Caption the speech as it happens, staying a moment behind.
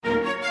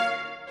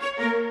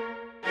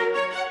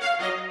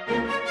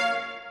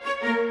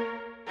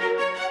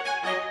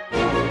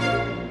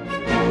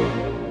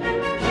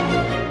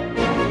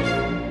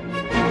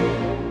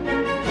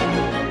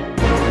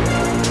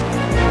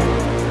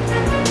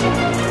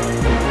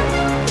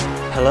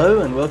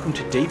Hello and welcome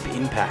to Deep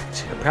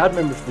Impact, a proud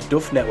member of the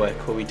Duff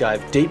Network where we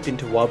dive deep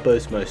into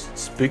Wildbow's most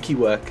spooky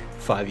work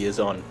 5 years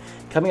on.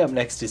 Coming up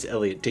next is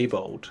Elliot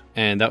Diebold.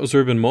 And that was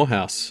Ruben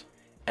Morehouse.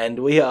 And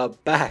we are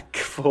back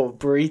for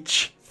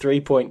Breach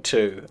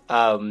 3.2.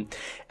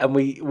 And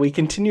we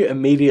continue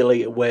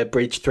immediately where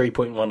Breach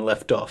 3.1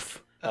 left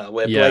off,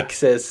 where Blake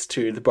says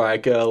to the Briar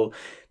Girl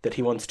that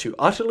he wants to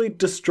utterly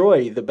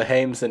destroy the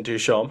Behaims and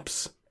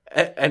Duchamps.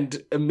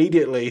 And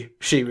immediately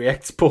she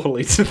reacts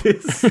poorly to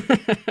this.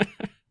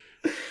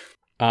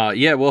 Her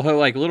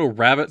little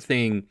rabbit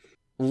thing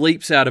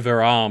leaps out of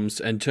her arms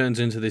and turns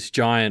into this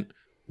giant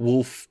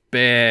wolf,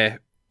 bear,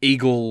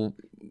 eagle,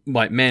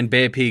 man,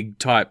 bear, pig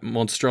type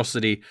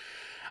monstrosity.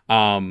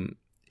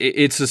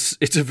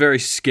 It's a very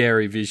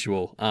scary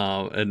visual,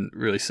 and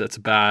really sets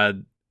a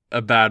bad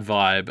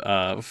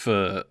vibe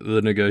for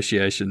the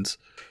negotiations.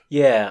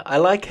 Yeah, I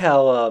like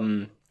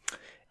how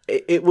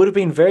it would have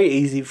been very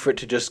easy for it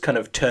to just kind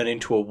of turn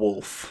into a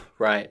wolf,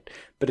 right?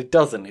 But it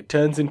doesn't. It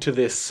turns into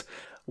this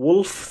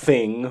wolf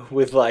thing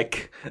with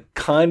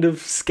kind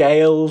of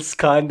scales,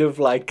 kind of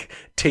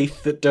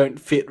teeth that don't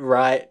fit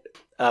right.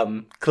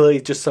 Clearly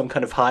just some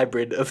kind of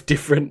hybrid of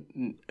different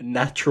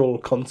natural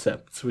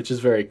concepts, which is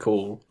very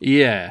cool.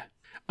 Yeah.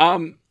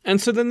 And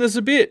so then there's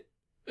a bit,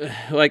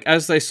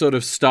 as they sort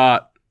of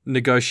start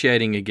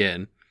negotiating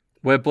again,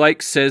 where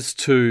Blake says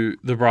to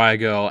the Briar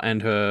Girl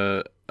and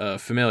her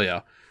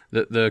familiar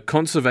that the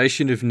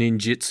conservation of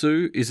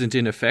ninjutsu isn't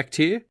in effect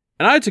here.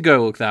 And I had to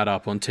go look that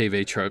up on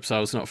TV tropes. I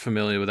was not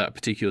familiar with that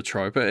particular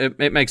trope, but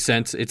it makes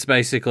sense. It's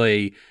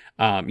basically,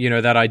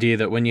 that idea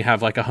that when you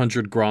have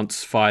 100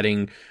 grunts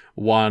fighting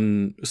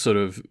one sort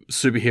of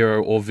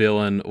superhero or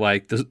villain,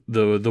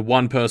 the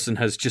one person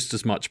has just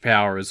as much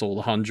power as all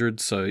the 100.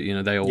 So,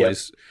 they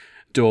always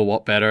do a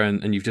lot better,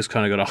 and you've just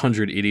kind of got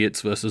 100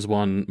 idiots versus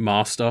one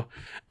master.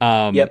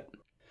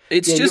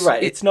 You're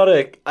right. It's not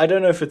I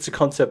don't know if it's a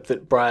concept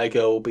that Briar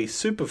Girl will be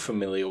super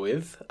familiar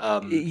with.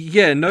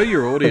 Know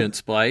your audience,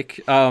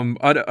 Blake.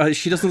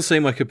 She doesn't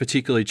seem like a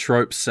particularly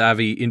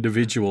trope-savvy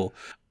individual.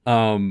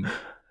 It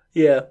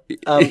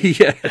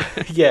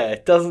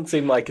doesn't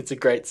seem like it's a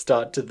great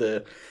start to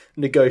the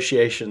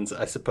negotiations,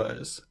 I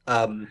suppose.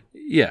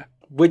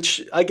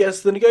 Which, I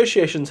guess, the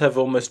negotiations have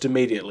almost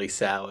immediately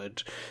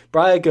soured.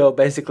 Briar Girl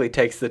basically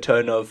takes the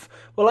tone of,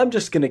 well, I'm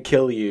just going to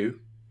kill you,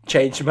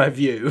 change my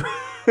view.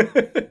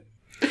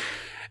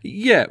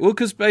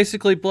 Because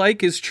basically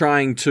Blake is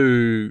trying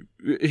to...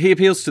 He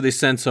appeals to this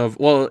sense of,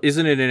 well,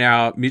 isn't it in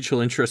our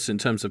mutual interests in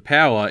terms of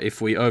power if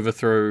we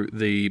overthrow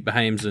the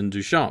Behaims and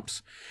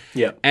Duchamps?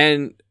 Yeah.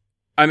 And,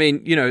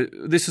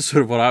 this is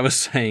sort of what I was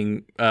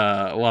saying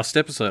last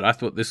episode. I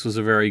thought this was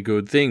a very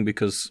good thing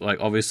because,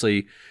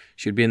 obviously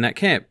she'd be in that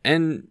camp.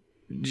 And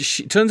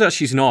turns out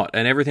she's not.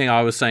 And everything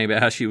I was saying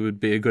about how she would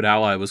be a good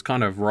ally was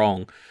kind of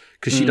wrong.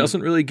 Because she doesn't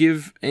really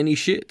give any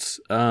shits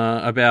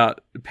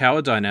about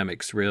power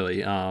dynamics,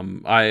 really.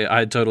 I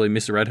had totally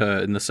misread her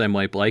in the same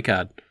way Blake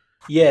had.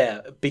 Yeah,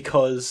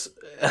 because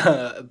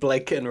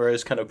Blake and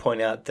Rose kind of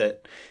point out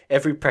that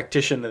every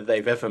practitioner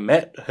they've ever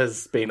met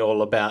has been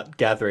all about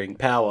gathering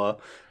power.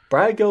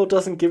 Briar Girl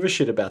doesn't give a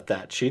shit about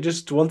that. She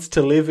just wants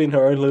to live in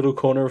her own little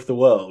corner of the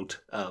world.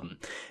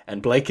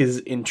 And Blake is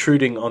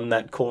intruding on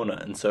that corner.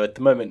 And so at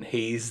the moment,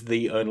 he's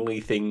the only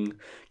thing...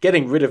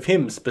 Getting rid of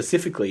him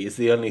specifically is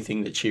the only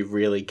thing that she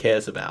really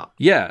cares about.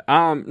 Yeah.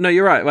 No,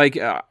 you're right.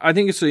 I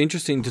think it's really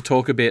interesting to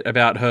talk a bit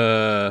about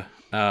her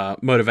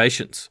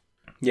motivations.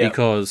 Yeah.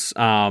 Because,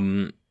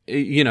 I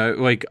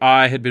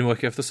had been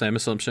working off the same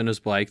assumption as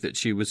Blake that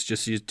she was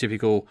just your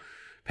typical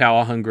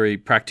power-hungry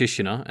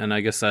practitioner. And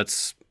I guess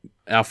that's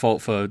our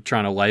fault for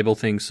trying to label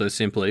things so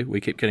simply. We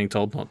keep getting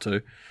told not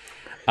to.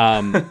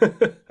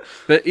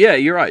 But yeah,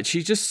 you're right.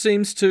 She just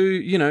seems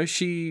to,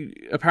 she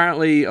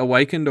apparently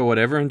awakened or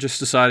whatever and just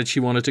decided she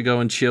wanted to go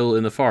and chill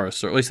in the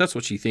forest, or at least that's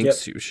what she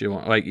thinks she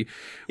wants.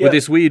 With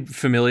this weird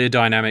familiar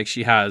dynamic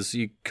she has,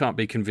 you can't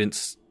be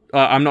convinced.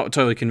 I'm not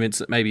totally convinced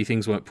that maybe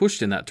things weren't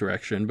pushed in that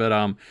direction, but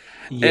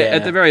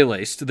at the very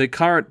least, the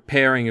current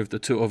pairing of the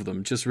two of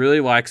them just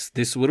really likes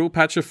this little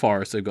patch of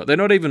forest they've got. They're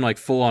not even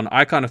full on.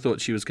 I kind of thought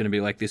she was going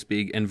to be this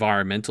big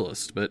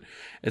environmentalist, but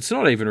it's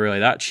not even really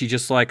that. She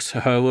just likes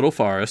her little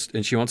forest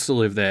and she wants to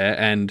live there,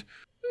 and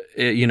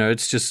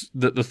it's just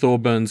that the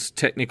Thorburns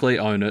technically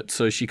own it,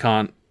 so she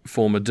can't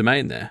form a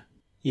domain there.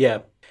 Yeah.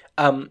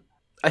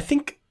 I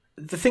think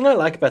the thing I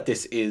like about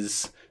this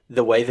is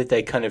the way that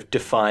they kind of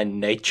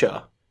define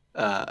nature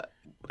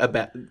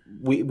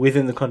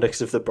within the context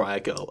of the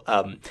Briar Girl,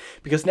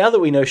 because now that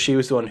we know she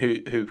was the one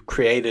who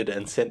created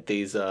and sent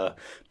these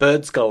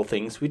bird skull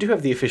things, we do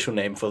have the official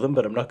name for them,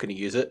 but I'm not going to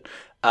use it.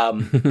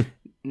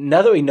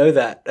 Now that we know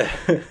that,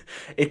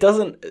 it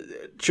doesn't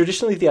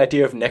traditionally the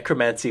idea of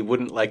necromancy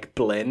wouldn't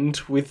blend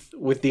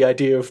with the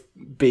idea of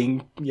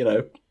being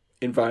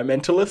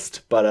environmentalist,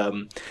 but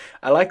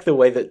I like the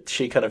way that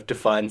she kind of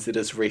defines it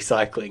as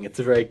recycling. It's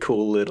a very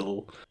cool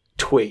little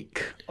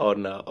tweak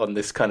on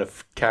this kind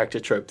of character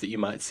trope that you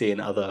might see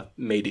in other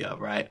media,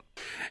 right?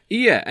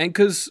 Yeah, and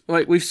because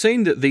like we've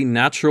seen that the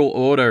natural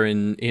order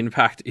in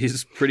Impact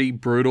is pretty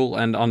brutal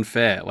and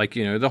unfair. Like,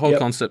 you know, the whole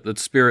concept that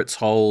spirits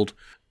hold,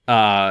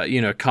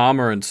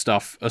 karma and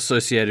stuff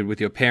associated with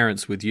your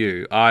parents with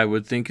you, I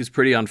would think is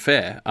pretty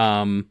unfair.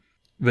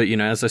 But, you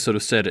know, as I sort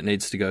of said, it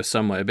needs to go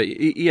somewhere. But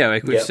yeah,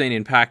 like we've seen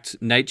in Pact,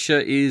 nature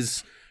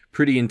is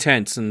pretty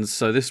intense, and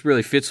so this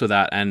really fits with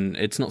that. And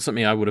it's not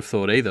something I would have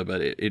thought either, but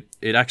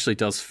it actually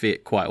does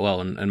fit quite well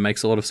and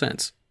makes a lot of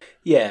sense.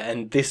 Yeah,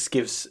 and this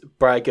gives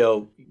Briar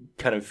Girl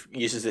kind of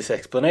uses this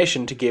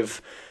explanation to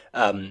give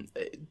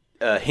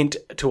a hint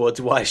towards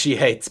why she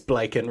hates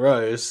Blake and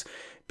Rose,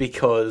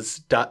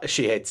 because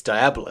she hates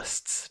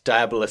Diabolists.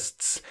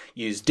 Diabolists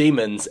use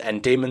demons,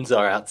 and demons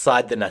are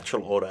outside the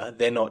natural order.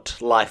 They're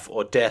not life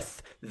or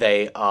death.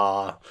 They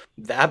are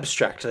the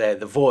abstract. They're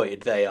the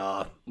void. They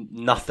are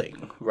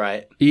nothing,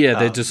 right?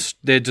 Yeah,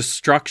 they're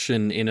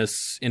destruction in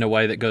a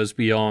way that goes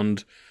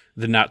beyond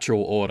the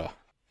natural order.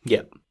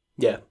 Yep.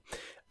 Yeah.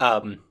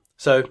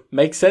 So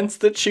makes sense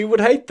that she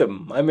would hate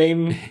them. I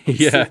mean,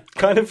 it's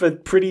kind of a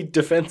pretty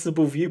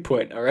defensible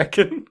viewpoint, I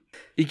reckon.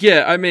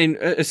 Yeah, I mean,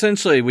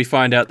 essentially we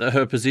find out that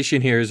her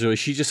position here is really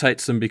she just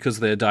hates them because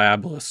they're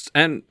Diabolists.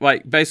 And,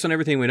 like, based on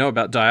everything we know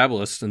about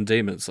Diabolists and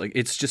demons, like,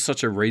 it's just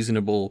such a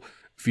reasonable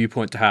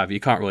viewpoint to have. You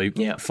can't really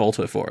fault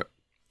her for it.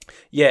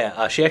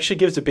 Yeah, she actually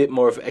gives a bit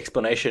more of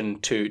explanation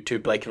to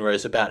Blake and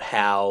Rose about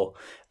how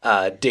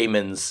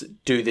demons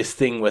do this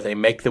thing where they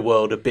make the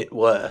world a bit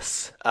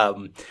worse.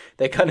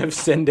 They kind of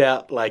send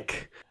out,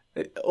 like,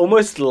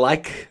 almost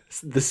like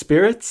the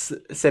spirits,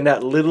 send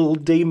out little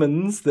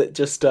demons that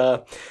just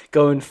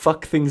go and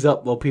fuck things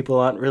up while people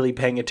aren't really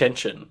paying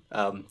attention.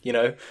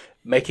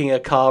 Making a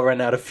car run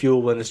out of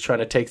fuel when it's trying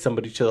to take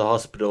somebody to the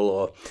hospital,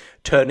 or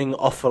turning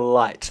off a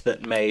light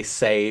that may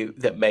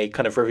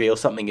kind of reveal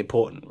something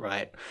important,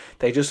 right?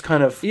 They just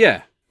kind of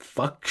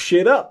fuck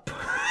shit up.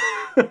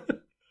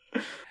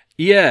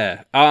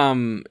 Yeah,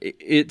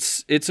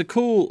 it's a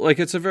cool, like,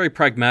 it's a very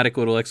pragmatic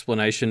little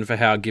explanation for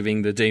how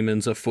giving the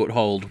demons a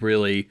foothold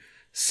really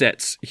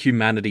sets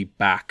humanity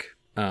back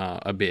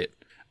a bit.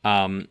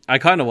 I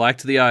kind of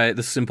liked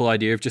the simple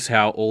idea of just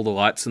how all the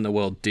lights in the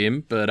world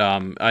dim, but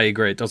I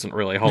agree it doesn't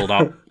really hold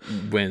up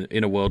when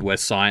in a world where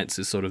science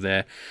is sort of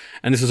there.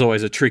 And this is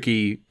always a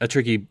tricky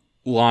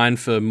line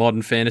for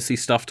modern fantasy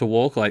stuff to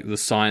walk, like the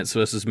science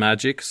versus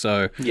magic.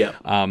 So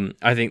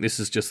I think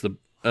this is just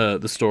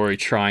the story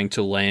trying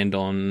to land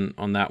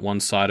on that one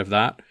side of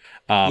that.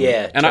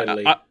 And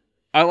totally.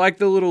 I like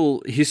the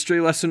little history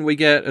lesson we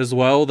get as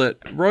well that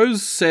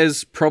Rose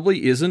says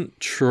probably isn't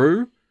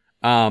true.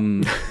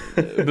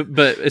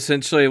 but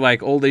essentially,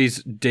 like, all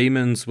these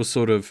demons were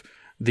sort of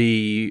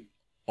the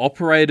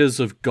operators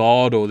of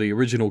God or the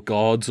original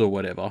gods or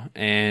whatever.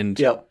 And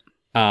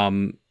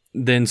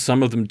then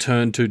some of them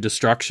turned to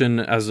destruction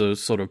as a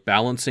sort of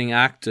balancing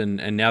act, and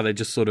now they're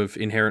just sort of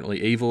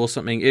inherently evil or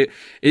something.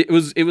 It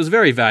was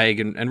very vague,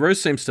 and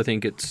Rose seems to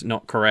think it's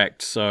not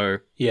correct. So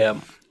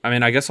I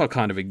mean, I guess I'll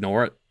kind of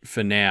ignore it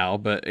for now.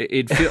 But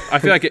I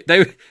feel like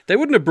they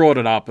wouldn't have brought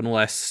it up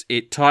unless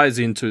it ties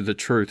into the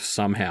truth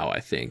somehow. I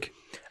think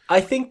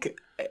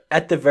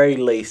at the very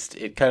least,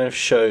 it kind of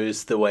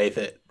shows the way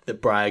that the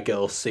Briar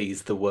Girl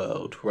sees the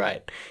world,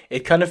 right? It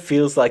kind of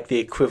feels like the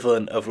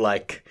equivalent of,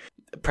 like,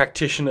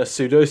 practitioner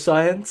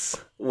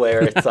pseudoscience,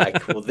 where it's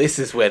like, well, this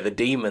is where the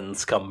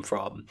demons come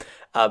from,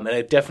 and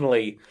it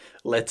definitely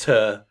lets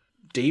her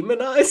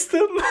demonize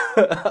them.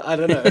 I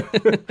don't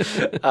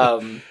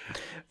know.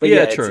 But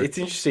it's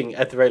interesting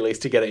at the very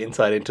least to get an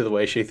insight into the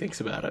way she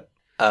thinks about it.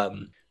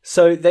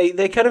 So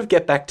they kind of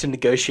get back to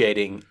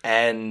negotiating,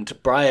 and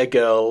Briar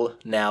Girl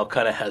now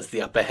kind of has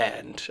the upper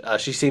hand.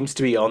 She seems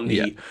to be on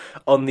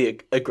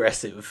the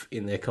aggressive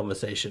in their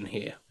conversation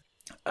here.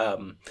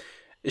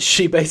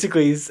 She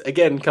basically is,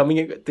 again, coming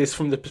at this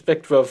from the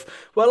perspective of,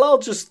 well, I'll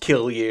just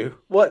kill you.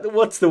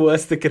 What's the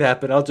worst that could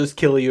happen? I'll just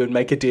kill you and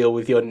make a deal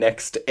with your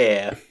next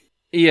heir.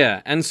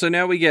 Yeah, and so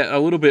now we get a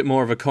little bit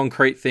more of a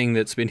concrete thing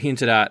that's been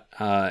hinted at,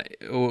 or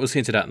it was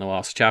hinted at in the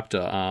last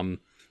chapter,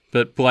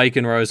 but Blake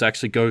and Rose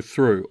actually go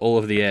through all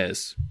of the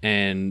heirs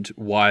and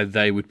why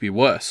they would be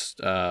worse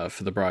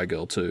for the Briar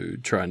Girl to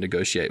try and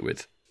negotiate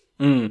with.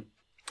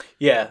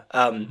 Yeah,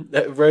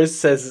 Rose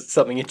says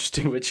something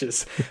interesting, which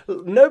is,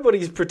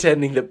 nobody's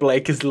pretending that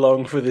Blake is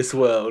long for this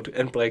world.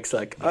 And Blake's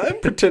like, I'm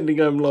pretending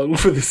I'm long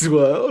for this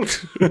world.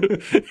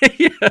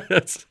 Yeah,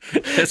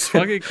 it's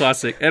fucking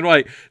classic. And,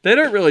 like, they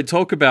don't really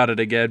talk about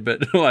it again,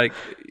 but, like,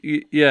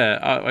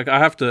 I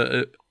have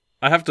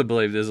to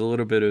believe there's a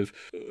little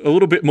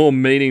bit more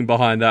meaning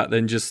behind that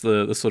than just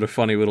the sort of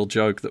funny little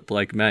joke that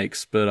Blake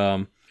makes. But,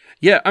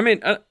 I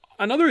mean...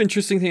 Another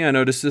interesting thing I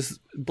noticed is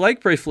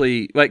Blake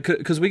briefly, like,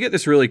 because we get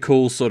this really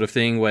cool sort of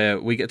thing where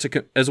we get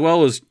to, as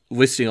well as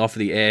listing off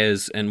the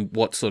heirs and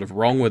what's sort of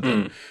wrong with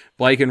them,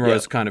 Blake and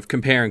Rose kind of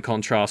compare and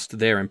contrast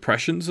their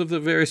impressions of the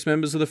various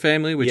members of the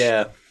family, which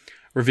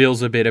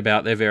reveals a bit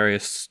about their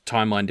various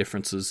timeline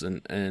differences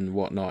and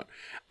whatnot.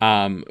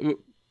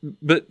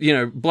 but, you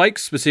know, Blake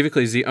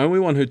specifically is the only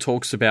one who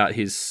talks about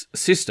his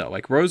sister.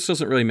 Like, Rose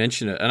doesn't really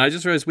mention it. And I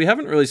just realized we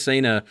haven't really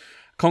seen a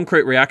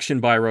concrete reaction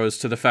by Rose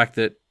to the fact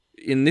that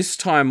in this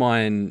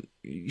timeline,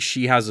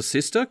 she has a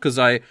sister. Because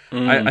I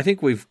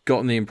think we've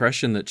gotten the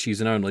impression that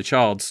she's an only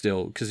child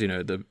still. Because, you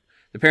know, the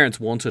parents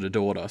wanted a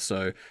daughter.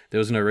 So there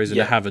was no reason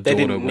to have a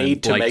daughter when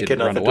Blake didn't run away. They didn't need to make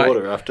another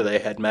daughter after they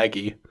had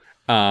Maggie.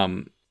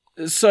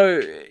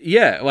 So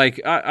yeah,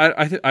 like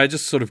I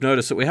just sort of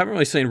noticed that we haven't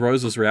really seen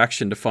Rose's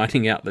reaction to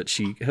finding out that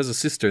she has a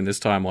sister in this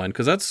timeline,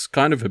 because that's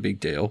kind of a big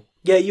deal.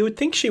 Yeah, you would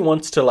think she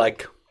wants to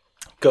like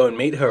go and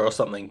meet her or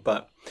something,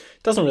 but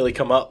it doesn't really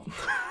come up.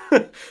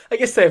 I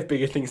guess they have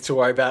bigger things to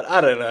worry about. I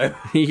don't know.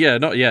 Yeah,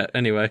 not yet.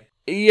 Anyway.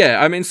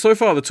 Yeah, I mean, so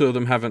far the two of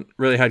them haven't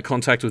really had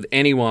contact with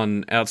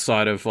anyone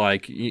outside of,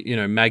 like, you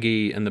know,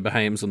 Maggie and the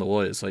Bahams and the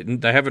lawyers. Like,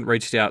 they haven't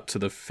reached out to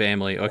the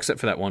family, except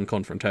for that one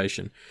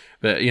confrontation.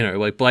 But, you know,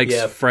 like,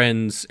 Blake's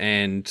friends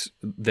and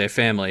their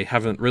family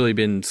haven't really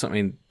been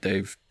something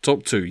they've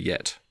talked to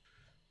yet.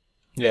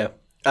 Yeah.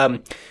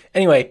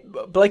 Anyway,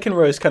 Blake and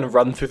Rose kind of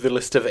run through the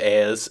list of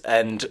heirs,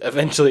 and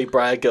eventually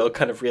Briar Girl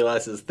kind of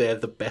realizes they're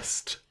the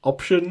best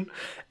option,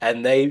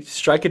 and they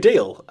strike a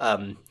deal.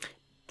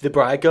 The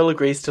Briar Girl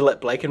agrees to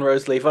let Blake and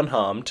Rose leave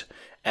unharmed,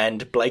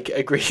 and Blake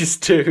agrees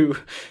to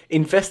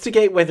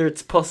investigate whether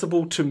it's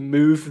possible to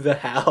move the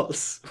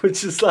house,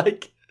 which is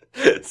like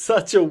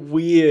such a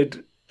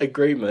weird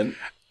agreement.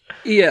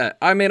 Yeah,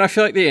 I mean, I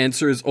feel like the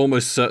answer is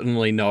almost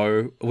certainly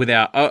no,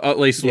 without at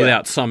least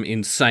without some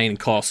insane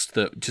cost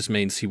that just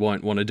means he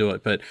won't want to do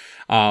it. But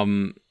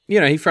you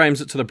know, he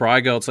frames it to the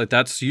Briar Girl. It's like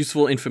that's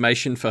useful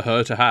information for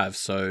her to have.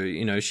 So,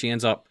 you know, she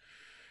ends up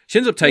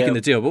taking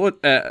the deal. But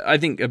what I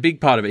think a big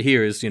part of it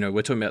here is, you know,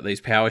 we're talking about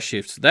these power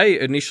shifts. They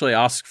initially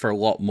ask for a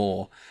lot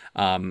more.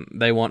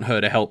 They want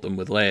her to help them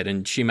with Laird,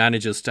 and she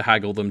manages to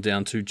haggle them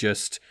down to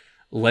just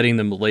letting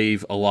them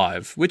leave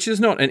alive, which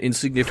is not an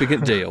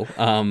insignificant deal.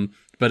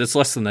 But it's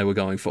less than they were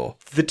going for.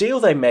 The deal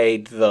they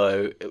made,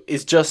 though,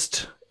 is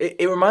just...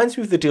 It reminds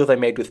me of the deal they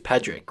made with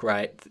Padrick,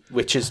 right?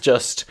 Which is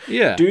just,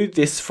 do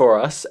this for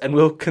us, and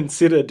we'll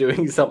consider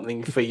doing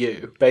something for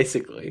you,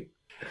 basically.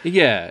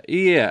 Yeah.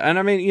 And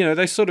I mean, you know,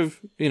 they sort of,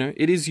 you know,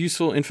 it is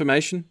useful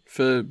information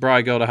for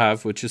Briar Girl to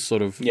have, which is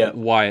sort of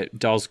why it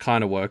does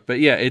kind of work.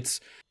 But yeah, it's...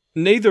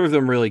 Neither of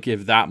them really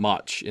give that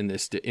much in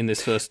this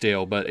first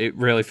deal, but it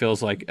really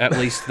feels like at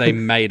least they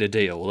made a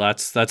deal.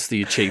 That's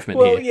the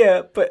achievement here. Well,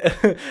 yeah, but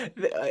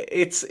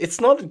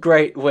it's not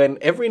great when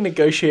every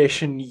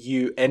negotiation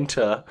you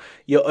enter,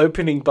 your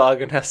opening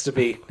bargain has to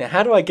be, now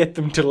how do I get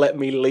them to let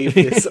me leave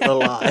this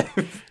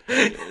alive?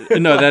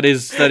 No, that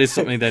is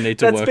something they need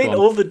to work on. That's been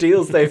all the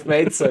deals they've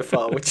made so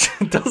far, which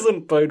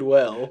doesn't bode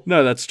well.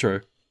 No, that's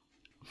true.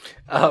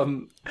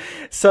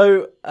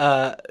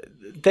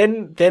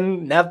 Then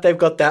now that they've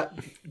got that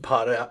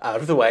part out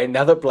of the way,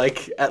 now that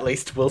Blake at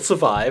least will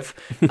survive,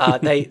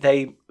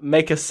 they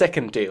make a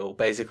second deal,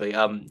 basically.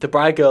 The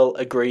Briar Girl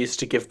agrees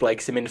to give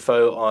Blake some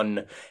info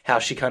on how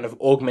she kind of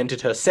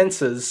augmented her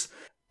senses,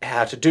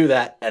 how to do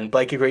that, and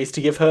Blake agrees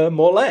to give her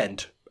more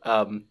land,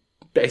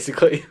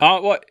 basically.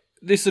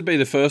 This would be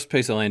the first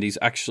piece of land he's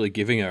actually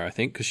giving her, I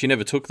think, because she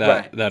never took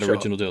that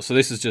original deal. So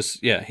this is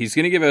just, he's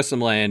going to give her some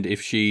land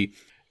if she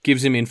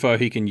gives him info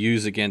he can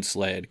use against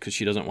Laird, because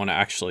she doesn't want to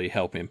actually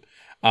help him.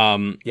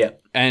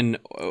 And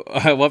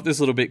I love this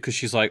little bit because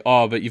she's like,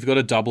 oh, but you've got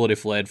to double it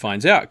if Laird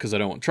finds out, because I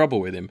don't want trouble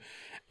with him.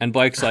 And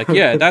Blake's like,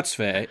 yeah, that's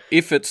fair.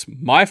 If it's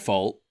my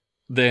fault,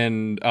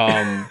 then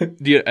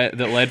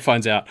that Laird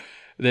finds out,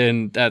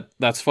 then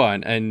that's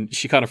fine. And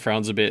she kind of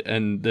frowns a bit,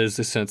 and there's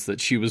this sense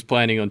that she was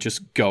planning on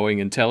just going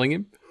and telling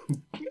him.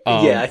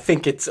 I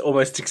think it's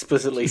almost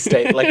explicitly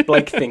stated, like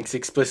Blake thinks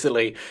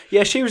explicitly,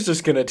 she was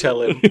just going to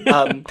tell him.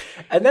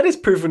 And that is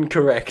proven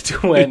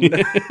correct when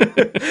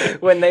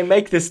when they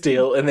make this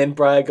deal, and then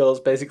Briar Girl's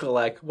basically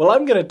like, well,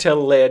 I'm going to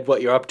tell Laird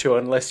what you're up to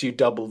unless you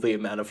double the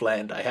amount of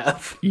land I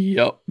have.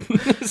 Yep.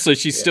 So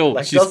she's still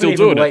doing it. Doesn't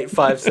even wait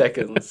 5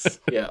 seconds.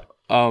 Yeah.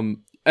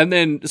 And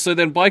then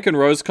Blake and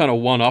Rose kind of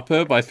one-up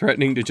her by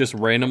threatening to just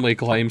randomly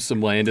claim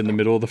some land in the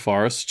middle of the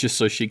forest just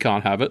so she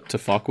can't have it, to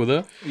fuck with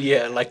her.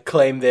 Yeah, like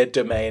claim their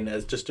domain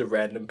as just a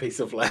random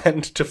piece of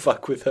land to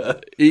fuck with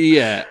her.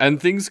 Yeah,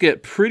 and things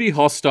get pretty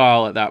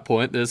hostile at that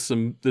point. There's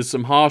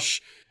some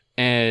harsh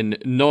and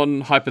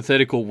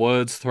non-hypothetical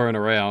words thrown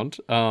around.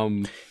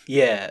 But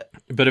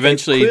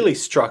eventually... They've clearly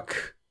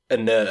struck a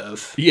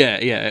nerve. Yeah,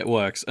 it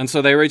works. And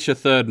so they reach a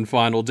third and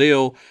final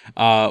deal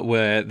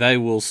where they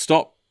will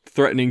stop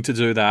threatening to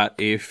do that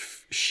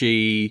if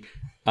she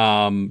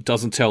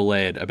doesn't tell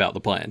Laird about the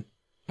plan.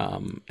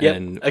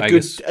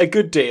 A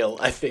good deal,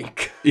 I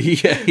think.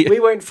 Yeah.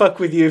 We won't fuck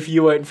with you if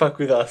you won't fuck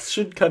with us.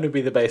 Should kind of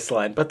be the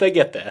baseline, but they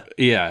get there.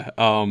 Yeah.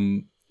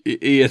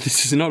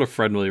 This is not a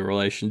friendly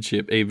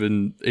relationship,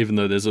 even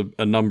though there's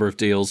a number of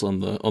deals on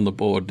the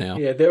board now.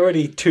 Yeah, they're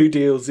already 2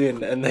 deals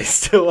in, and they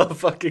still are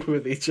fucking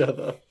with each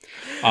other.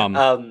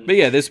 But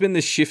yeah, there's been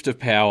this shift of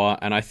power,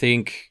 and I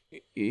think,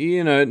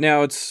 you know,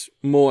 now it's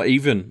more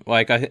even.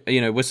 Like,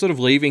 we're sort of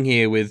leaving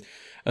here with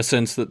a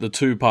sense that the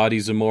two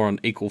parties are more on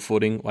equal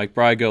footing. Like,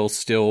 Briar Girl's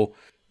still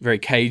very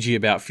cagey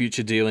about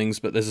future dealings,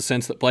 but there's a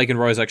sense that Blake and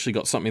Rose actually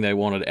got something they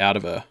wanted out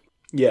of her.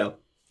 Yeah,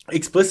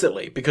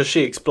 explicitly, because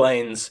she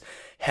explains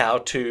how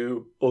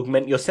to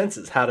augment your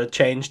senses, how to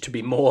change to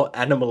be more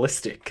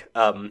animalistic,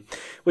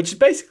 which is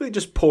basically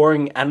just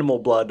pouring animal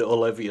blood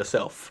all over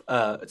yourself.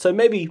 So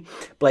maybe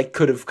Blake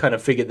could have kind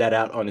of figured that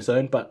out on his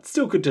own, but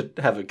still good to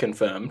have it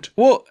confirmed.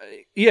 Well,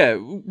 yeah,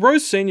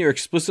 Rose Senior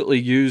explicitly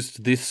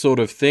used this sort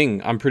of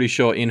thing, I'm pretty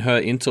sure, in her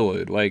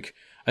interlude. Like,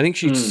 I think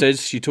she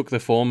says she took the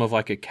form of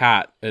like a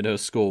cat at her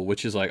school,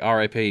 which is like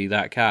R.I.P.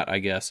 that cat, I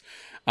guess.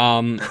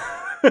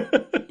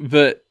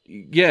 But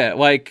yeah,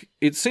 like,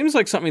 it seems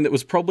like something that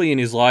was probably in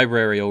his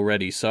library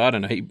already, so I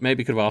don't know, he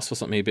maybe could have asked for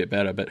something a bit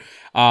better, but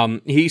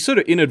he sort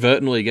of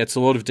inadvertently gets a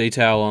lot of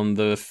detail on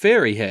the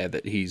fairy hair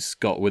that he's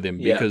got with him,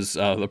 because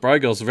the Briar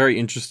Girl's very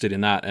interested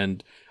in that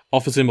and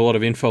offers him a lot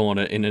of info on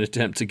it in an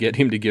attempt to get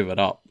him to give it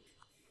up.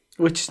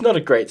 Which is not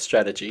a great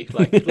strategy.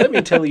 Like, let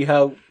me tell you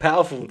how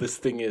powerful this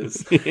thing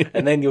is,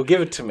 and then you'll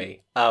give it to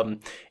me.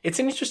 It's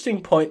an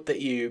interesting point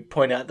that you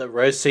point out that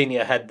Rose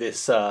Senior had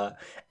this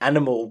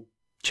animal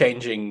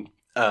changing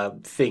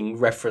thing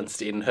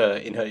referenced in her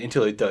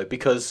interlude, though,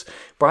 because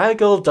Briar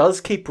Girl does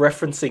keep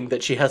referencing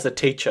that she has a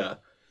teacher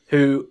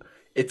who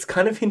it's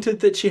kind of hinted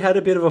that she had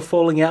a bit of a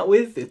falling out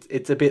with.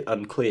 It's a bit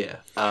unclear.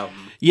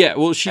 Yeah,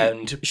 well,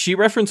 she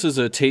references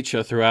her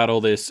teacher throughout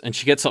all this, and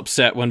she gets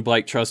upset when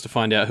Blake tries to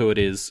find out who it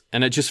is,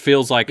 and it just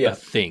feels like a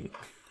thing.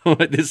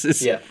 This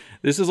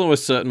is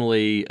almost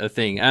certainly a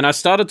thing. And I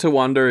started to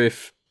wonder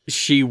if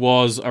she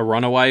was a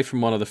runaway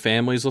from one of the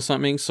families or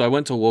something, so I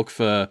went to look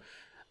for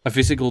a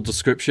physical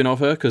description of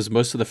her, because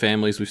most of the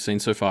families we've seen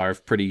so far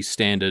have pretty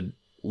standard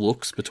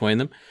looks between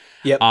them.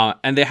 Yep.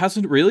 And there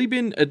hasn't really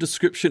been a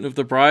description of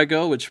the Briar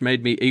Girl, which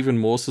made me even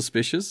more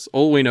suspicious.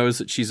 All we know is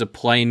that she's a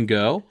plain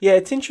girl. Yeah,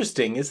 it's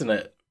interesting, isn't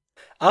it?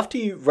 After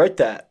you wrote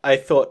that, I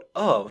thought,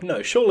 oh,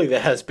 no, surely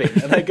there has been.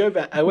 And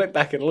I went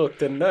back and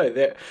looked, and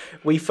no,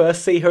 we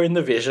first see her in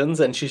the visions,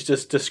 and she's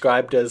just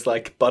described as,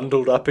 like,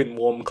 bundled up in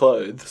warm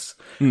clothes.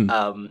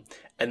 And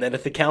then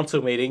at the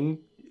council meeting,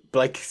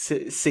 Blake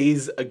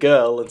sees a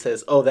girl and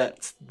says, oh,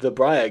 that's the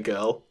Briar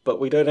Girl, but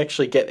we don't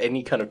actually get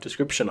any kind of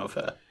description of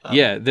her.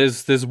 Yeah,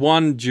 there's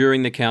one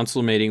during the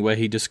council meeting where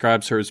he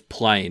describes her as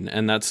plain,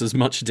 and that's as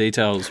much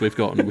detail as we've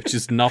gotten, which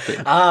is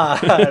nothing.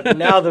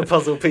 Now the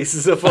puzzle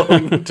pieces are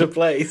falling into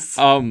place.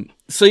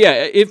 So yeah,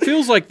 it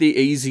feels like the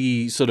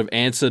easy sort of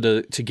answer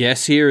to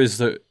guess here is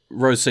that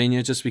Rose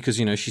Senior, just because,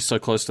 you know, she's so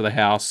close to the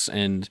house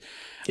and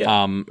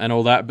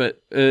all that,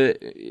 but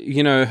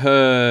you know,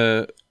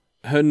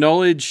 her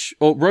knowledge,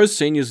 or Rose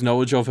Senior's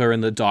knowledge of her in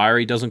the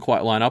diary doesn't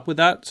quite line up with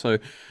that. So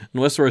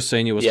unless Rose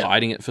Senior was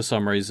hiding it for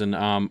some reason,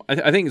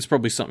 I think it's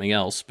probably something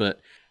else, but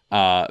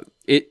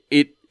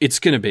it's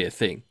going to be a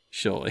thing,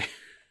 surely.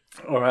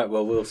 All right,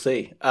 well, we'll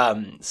see.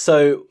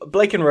 So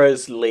Blake and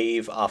Rose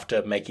leave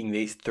after making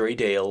these 3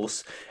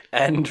 deals,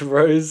 and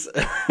Rose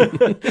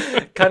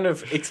kind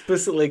of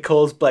explicitly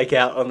calls Blake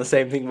out on the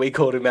same thing we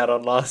called him out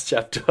on last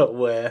chapter,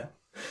 where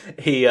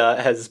he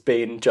has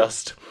been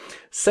just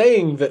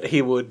saying that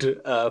he would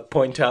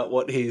point out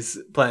what he's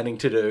planning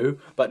to do,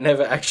 but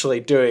never actually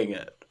doing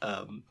it,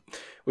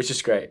 which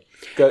is great.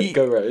 Go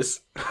Rose.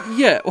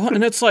 Yeah, well,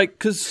 and it's like,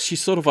 because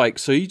she's sort of like,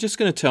 so you're just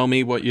going to tell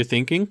me what you're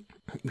thinking?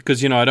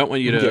 Because, you know, I don't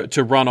want you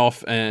to run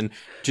off and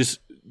just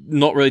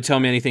not really tell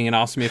me anything and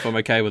ask me if I'm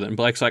okay with it. And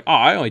Blake's like, oh,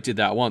 I only did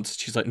that once.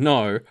 She's like,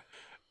 no,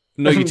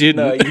 you didn't.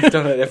 No, you've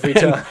done it every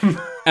time.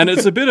 And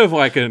it's a bit of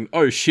like an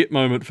oh shit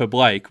moment for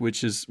Blake,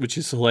 which is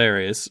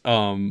hilarious.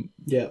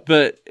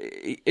 But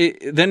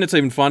then it's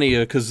even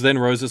funnier because then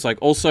Rose is like,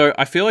 also,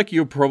 I feel like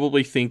you're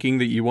probably thinking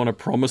that you want to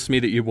promise me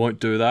that you won't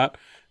do that.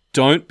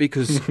 Don't,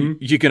 because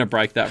you're going to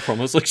break that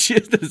promise. Like,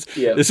 shit,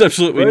 there's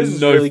absolutely Rose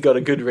has really got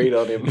a good read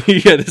on him.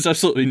 Yeah, there's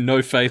absolutely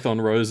no faith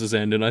on Rose's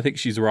end, and I think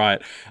she's right.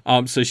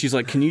 So she's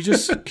like, can you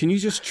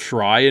just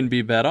try and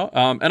be better?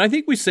 And I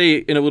think we see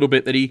in a little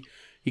bit that he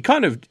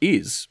kind of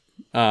is.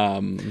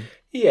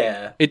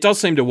 Yeah. It does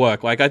seem to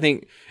work. Like, I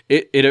think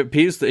it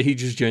appears that he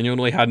just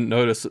genuinely hadn't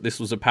noticed that this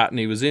was a pattern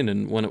he was in,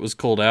 and when it was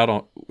called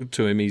out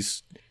to him,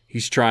 he's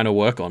trying to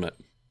work on it.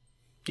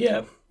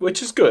 Yeah,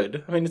 which is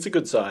good. I mean, it's a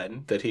good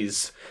sign that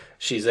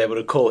she's able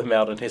to call him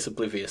out on his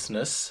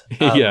obliviousness.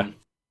 Yeah.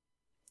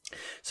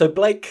 So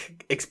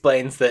Blake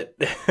explains that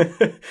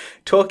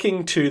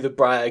talking to the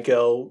Briar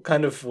Girl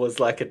kind of was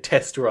like a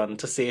test run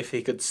to see if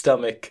he could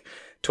stomach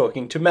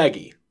talking to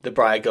Maggie. The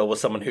Briar Girl was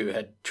someone who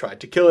had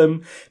tried to kill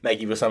him.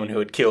 Maggie was someone who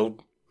had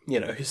killed,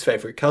 his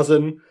favourite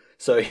cousin.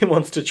 So he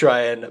wants to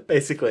try and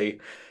basically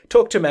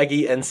talk to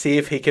Maggie and see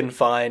if he can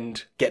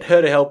get her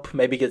to help,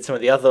 maybe get some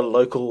of the other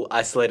local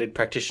isolated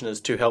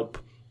practitioners to help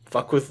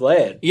fuck with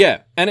Laird. Yeah,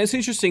 and it's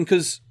interesting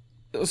because,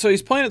 so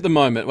he's playing at the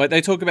moment, like they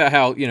talk about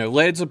how,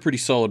 Laird's a pretty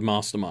solid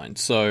mastermind,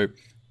 so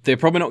they're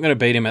probably not going to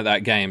beat him at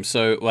that game.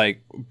 So,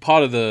 like,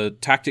 part of the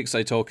tactics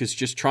they talk is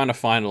just trying to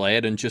find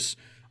Laird and just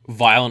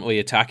violently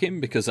attack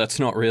him, because that's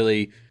not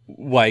really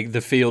like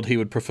the field he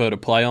would prefer to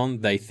play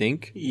on, they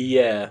think.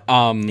 Yeah.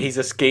 He's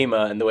a schemer,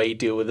 and the way you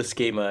deal with a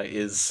schemer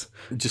is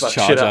just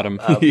charge at him.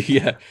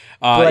 Yeah.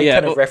 Blake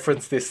kind of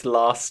referenced this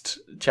last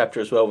chapter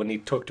as well when he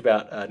talked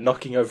about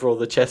knocking over all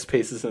the chess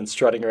pieces and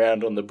strutting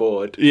around on the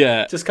board.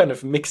 Yeah. Just kind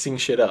of mixing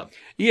shit up.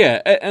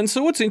 Yeah, and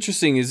so what's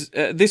interesting is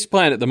this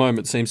plan at the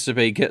moment seems to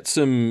be get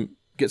some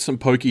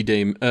pokey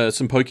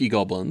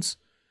goblins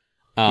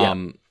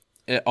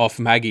off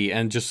Maggie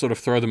and just sort of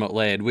throw them at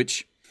Laird,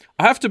 which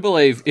I have to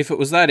believe if it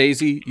was that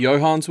easy,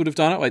 Johans would have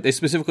done it. Like, they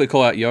specifically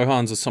call out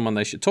Johans as someone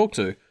they should talk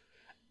to.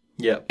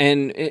 Yeah.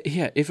 And,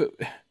 I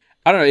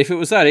don't know, if it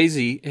was that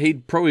easy,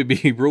 he'd probably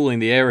be ruling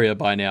the area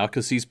by now,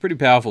 because he's pretty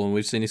powerful, and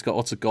we've seen he's got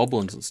lots of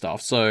goblins and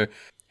stuff. So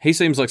he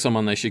seems like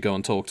someone they should go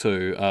and talk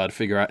to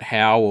figure out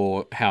how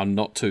or how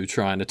not to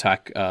try and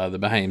attack the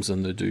Behames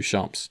and the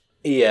Duchamps.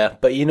 Yeah,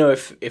 but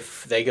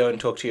if they go and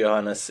talk to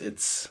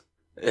Johannes,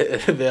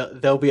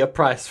 there'll be a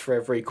price for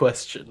every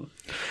question.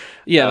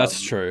 Yeah,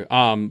 that's true.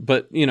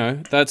 But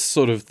that's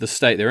sort of the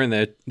state they're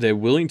in. They're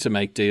willing to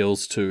make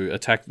deals to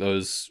attack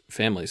those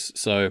families.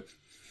 So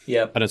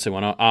yeah, I don't see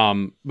why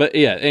not. But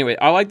yeah, anyway,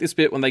 I like this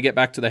bit when they get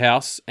back to the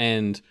house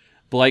and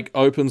Blake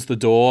opens the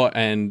door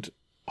and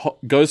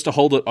goes to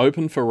hold it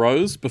open for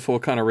Rose before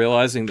kind of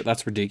realizing that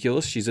that's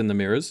ridiculous. She's in the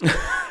mirrors.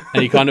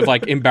 And he kind of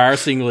like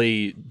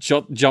embarrassingly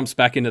jumps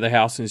back into the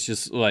house and is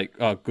just like,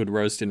 oh, good,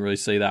 Rose didn't really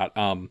see that.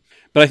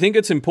 But I think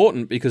it's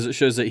important because it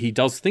shows that he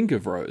does think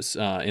of Rose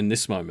in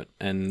this moment.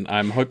 And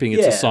I'm hoping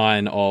it's a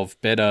sign of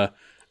better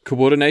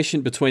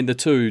coordination between the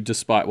two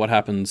despite what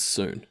happens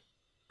soon.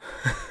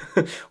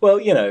 Well,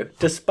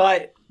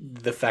 despite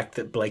the fact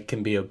that Blake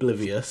can be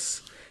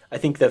oblivious, I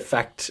think the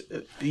fact,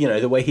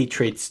 the way he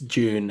treats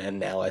June and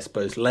now I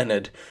suppose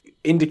Leonard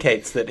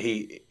indicates that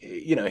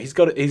he's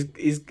got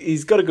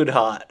a good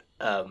heart.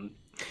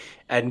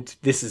 And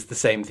this is the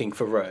same thing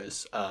for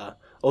Rose.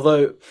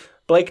 Although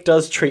Blake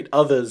does treat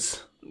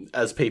others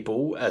as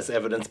people, as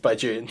evidenced by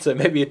June, so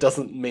maybe it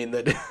doesn't mean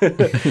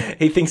that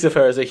he thinks of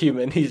her as a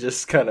human. He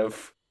just kind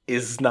of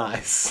is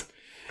nice.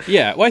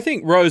 Yeah, well, I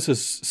think Rose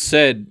has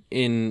said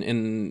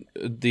in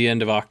the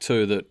end of Arc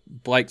 2 that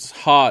Blake's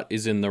heart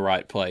is in the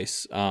right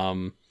place.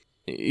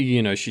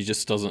 She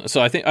just doesn't.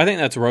 So I think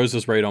that's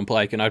Rose's read on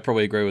Blake, and I'd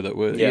probably agree with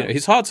it. Yeah.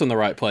 His heart's in the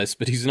right place,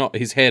 but he's not.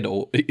 His head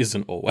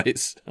isn't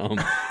always.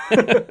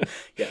 Yeah.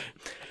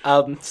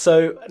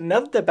 So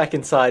now that they're back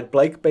inside,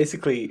 Blake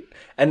basically,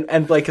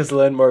 and Blake has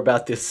learned more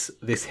about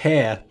this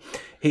hair.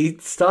 He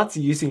starts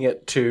using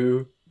it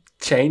to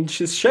change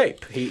his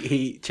shape.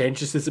 He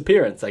changes his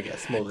appearance, I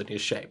guess, more than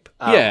his shape.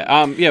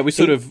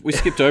 We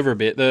skipped over a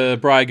bit. The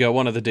Briar Girl,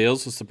 one of the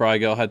deals was the Briar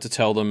Girl had to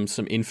tell them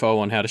some info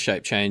on how to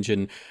shape change,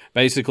 and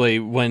basically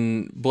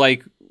when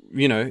Blake,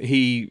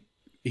 he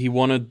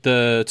wanted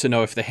to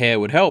know if the hair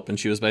would help, and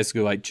she was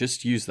basically like,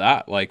 just use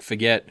that, like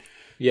forget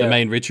the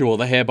main ritual.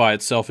 The hair by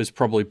itself is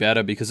probably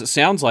better because it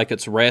sounds like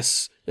it's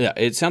less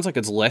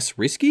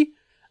risky.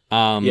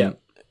 In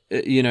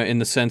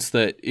the sense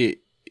that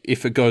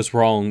if it goes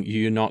wrong,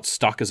 you're not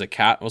stuck as a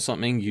cat or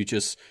something. You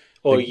just...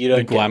 Or you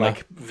don't get,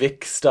 like,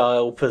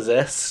 Vic-style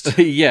possessed.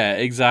 Yeah,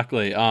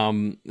 exactly.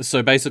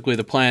 So basically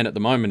the plan at the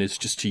moment is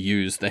just to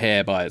use the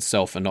hair by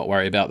itself and not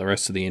worry about the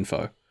rest of the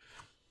info.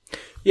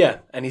 Yeah,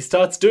 and he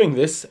starts doing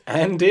this,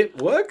 and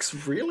it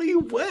works really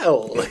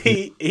well.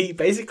 He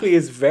basically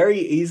is very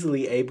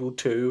easily able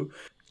to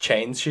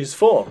change his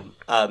form.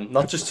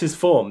 Not just his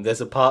form.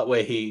 There's a part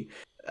where he...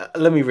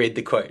 let me read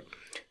the quote.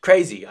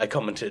 "Crazy," I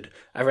commented.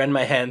 I ran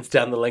my hands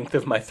down the length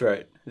of my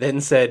throat, then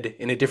said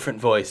in a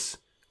different voice,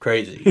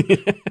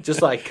 "Crazy."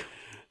 Just like,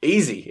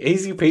 easy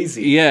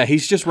peasy. Yeah,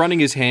 he's just running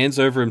his hands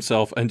over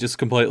himself and just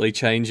completely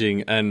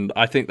changing. And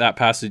I think that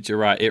passage, you're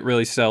right, it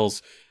really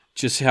sells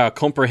just how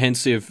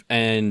comprehensive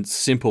and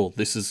simple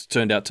this has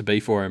turned out to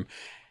be for him.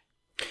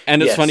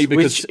 And it's funny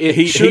because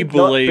he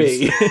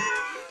believes...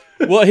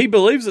 Well, he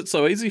believes it's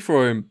so easy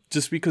for him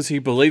just because he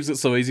believes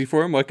it's so easy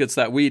for him. Like, it's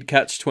that weird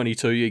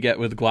catch-22 you get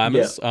with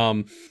glamours.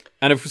 Yeah.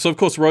 So of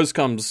course, Rose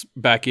comes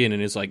back in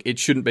and is like, it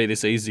shouldn't be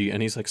this easy.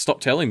 And he's like,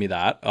 stop telling me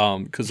that,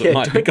 because it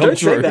might become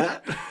true. Say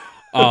that.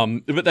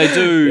 But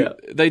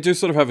they do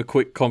sort of have a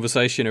quick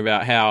conversation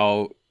about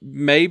how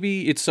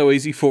maybe it's so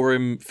easy for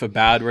him for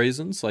bad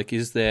reasons. Like,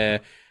 is there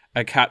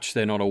a catch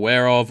they're not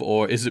aware of?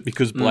 Or is it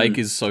because Blake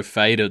is so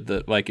faded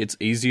that, like, it's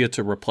easier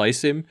to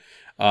replace him?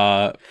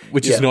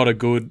 Which is not a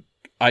good...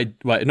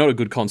 not a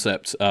good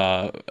concept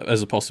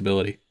as a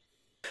possibility.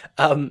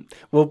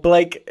 Well,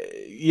 Blake,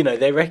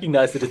 they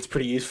recognize that it's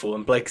pretty useful,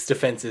 and Blake's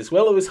defense is,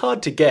 well, it was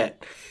hard to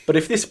get, but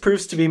if this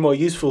proves to be more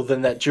useful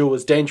than that jewel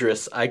was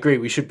dangerous, I agree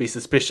we should be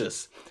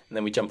suspicious. And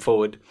then we jump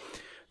forward.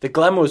 The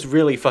glamour was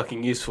really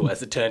fucking useful,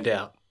 as it turned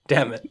out.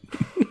 Damn it.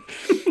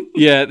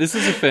 Yeah, this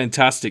is a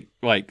fantastic,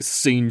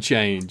 scene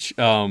change.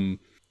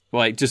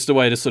 Just a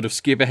way to sort of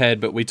skip ahead,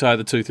 but we tie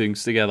the two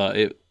things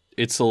together.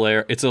 It's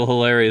hilarious. It's a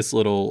hilarious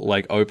little,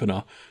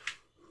 opener.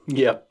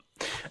 Yeah.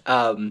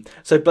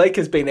 So Blake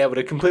has been able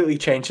to completely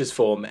change his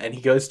form, and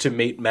he goes to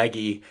meet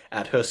Maggie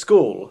at her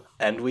school.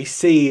 And we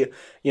see,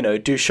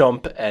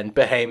 Duchamp and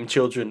Behaim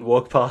children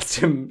walk past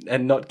him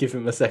and not give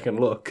him a second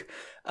look.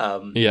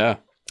 Yeah.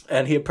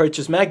 And he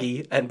approaches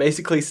Maggie and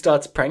basically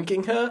starts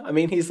pranking her. I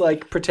mean, he's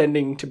like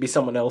pretending to be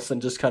someone else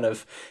and just kind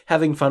of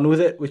having fun with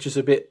it, which is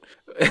a bit...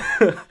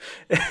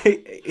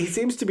 he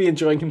seems to be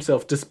enjoying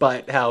himself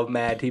despite how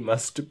mad he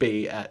must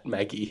be at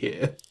Maggie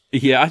here.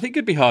 Yeah, I think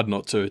it'd be hard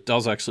not to. It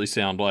does actually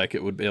sound like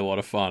it would be a lot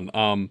of fun.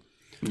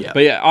 Yeah.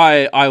 But yeah,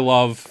 I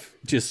love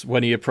just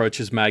when he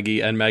approaches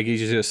Maggie and Maggie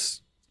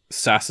just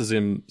sasses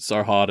him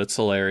so hard. It's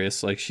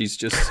hilarious. Like, she's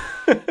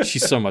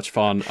so much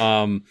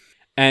fun.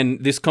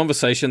 And this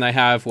conversation they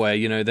have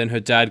where, then her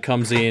dad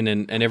comes in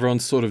and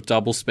everyone's sort of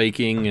double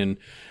speaking and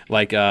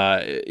like,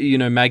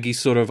 Maggie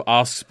sort of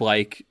asks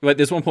Blake, like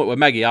there's one point where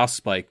Maggie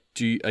asks Blake,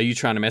 are you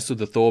trying to mess with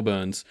the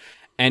Thorburns?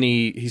 And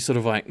he's sort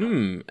of like,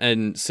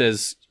 and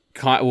says,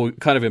 kind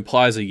of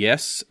implies a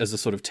yes as a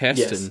sort of test.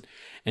 Yes.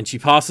 And she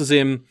passes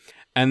him.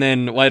 And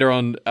then later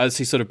on, as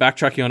he's sort of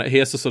backtracking on it, he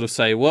has to sort of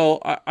say, well,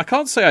 I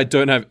can't say I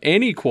don't have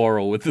any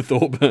quarrel with the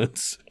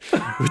Thorburns,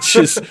 which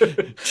is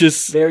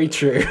just... Very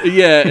true.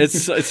 Yeah,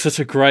 it's such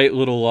a great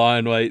little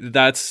line. Like,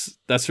 that's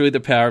really the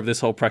power of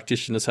this whole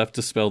practitioners have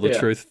to spell the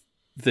truth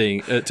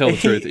thing, tell the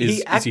truth, is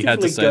he had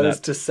to say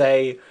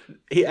that.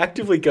 He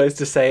actively goes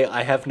to say,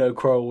 I have no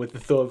quarrel with the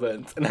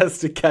Thorburns, and has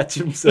to catch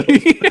himself,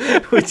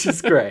 which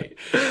is great.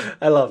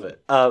 I love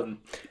it.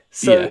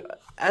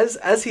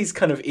 As he's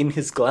kind of in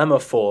his glamour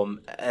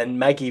form and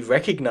Maggie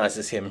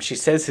recognizes him, she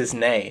says his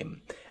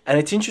name. And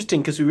it's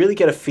interesting because we really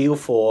get a feel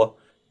for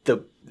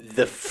the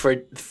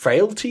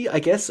frailty, I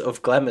guess,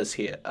 of glamours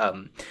here.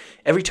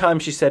 Every time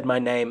she said my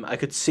name, I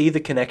could see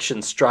the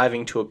connection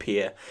striving to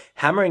appear,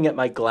 hammering at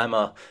my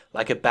glamour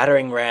like a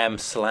battering ram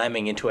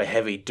slamming into a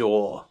heavy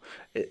door.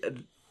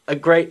 A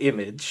great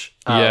image.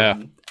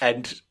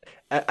 And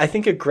I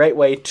think a great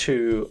way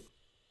to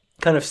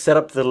kind of set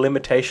up the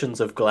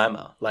limitations of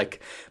glamour.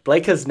 Like,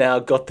 Blake has now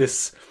got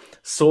this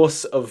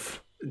source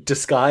of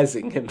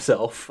disguising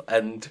himself,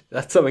 and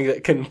that's something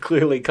that can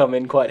clearly come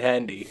in quite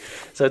handy.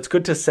 So it's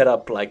good to set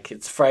up, like,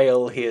 it's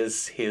frail,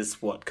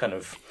 here's what kind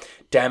of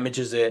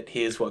damages it,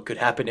 here's what could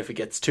happen if it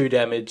gets too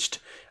damaged,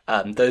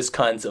 those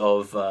kinds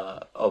of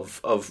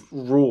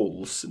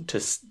rules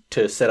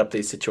to set up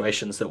these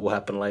situations that will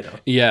happen later.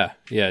 Yeah,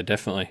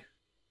 definitely.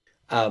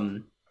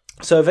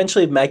 So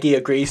eventually Maggie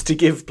agrees to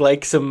give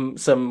Blake some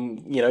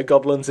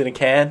goblins in a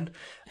can,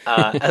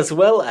 as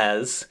well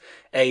as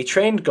a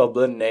trained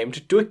goblin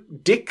named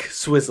Dick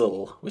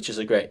Swizzle, which is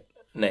a great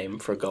name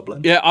for a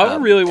goblin. Yeah, I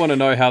really want to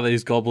know how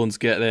these goblins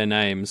get their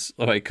names,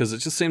 because it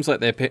just seems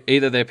like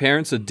either their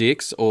parents are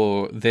dicks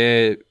or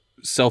they're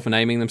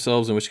self-naming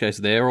themselves, in which case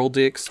they're all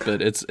dicks.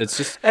 But it's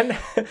just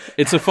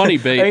it's a funny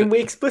beat. I mean, we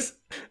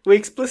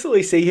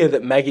explicitly see here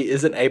that Maggie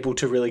isn't able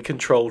to really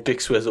control Dick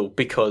Swizzle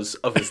because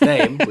of his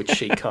name, which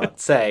she can't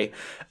say.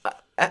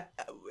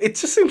 It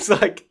just seems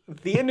like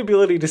the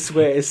inability to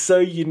swear is so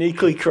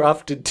uniquely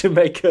crafted to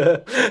make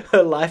her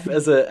life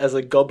as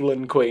a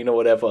goblin queen or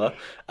whatever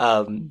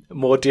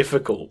more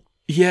difficult.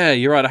 Yeah,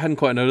 you're right. I hadn't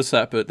quite noticed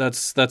that, but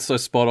that's so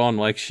spot on.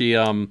 Like,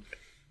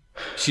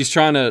 she's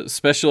trying to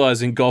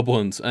specialize in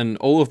goblins, and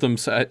all of them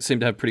seem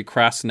to have pretty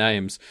crass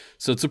names.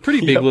 So it's a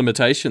pretty big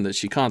limitation that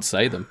she can't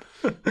say them.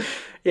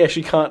 Yeah,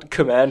 she can't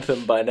command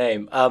them by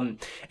name.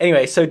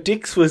 Anyway, so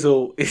Dick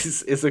Swizzle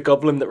is a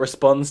goblin that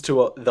responds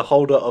to the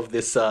holder of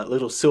this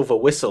little silver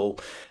whistle.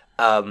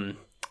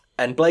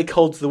 And Blake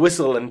holds the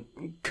whistle and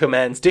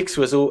commands Dick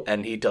Swizzle,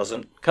 and he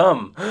doesn't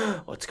come.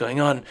 What's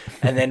going on?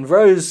 And then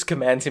Rose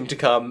commands him to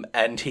come,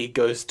 and he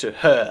goes to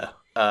her.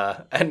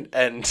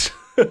 And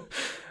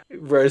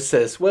Rose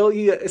says, well,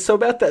 yeah, so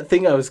about that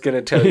thing I was going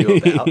to tell you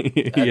about.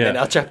 And then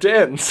our chapter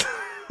ends.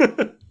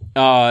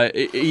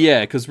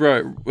 Yeah, because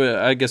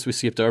I guess we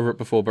skipped over it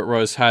before, but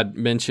Rose had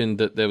mentioned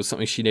that there was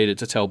something she needed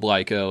to tell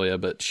Blake earlier,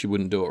 but she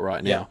wouldn't do it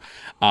right now.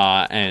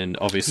 And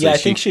obviously, I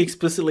think she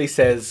explicitly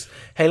says,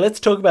 "Hey, let's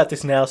talk about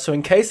this now. So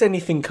in case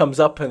anything comes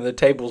up and the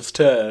tables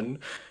turn,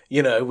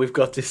 we've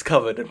got this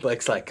covered." And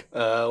Blake's like,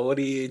 "What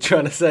are you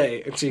trying to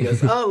say?" And she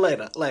goes, "Oh,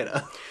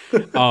 later."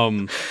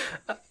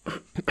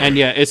 And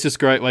yeah, it's just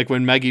great. Like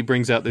when Maggie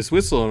brings out this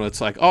whistle, and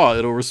it's like, oh,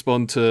 it'll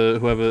respond to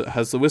whoever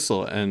has the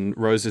whistle, and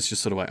Rose is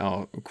just sort of like,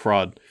 oh,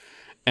 crud.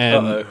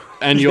 And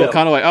you're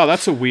kind of like, oh,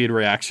 that's a weird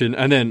reaction.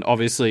 And then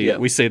obviously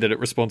we see that it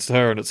responds to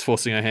her, and it's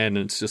forcing her hand,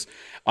 and it's just,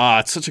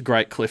 it's such a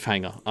great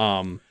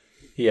cliffhanger.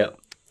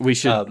 We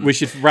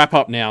should wrap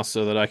up now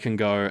so that I can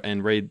go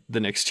and read the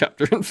next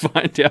chapter and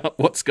find out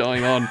what's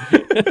going on.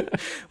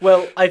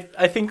 Well,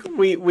 I think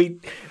we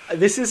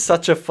this is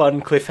such a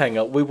fun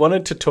cliffhanger. We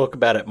wanted to talk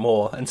about it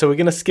more, and so we're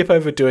going to skip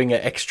over doing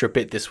an extra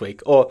bit this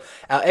week. Or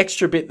our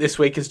extra bit this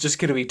week is just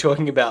going to be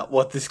talking about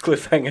what this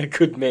cliffhanger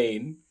could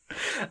mean.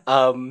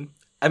 I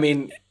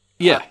mean,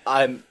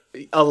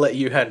 I'll let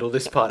you handle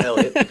this part,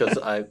 Elliot, because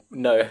I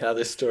know how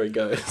this story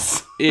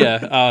goes.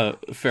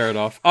 Fair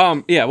enough.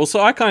 Well, so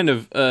I kind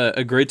of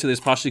agreed to this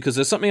partially because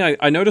there's something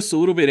I noticed a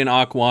little bit in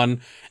Arc 1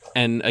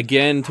 and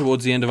again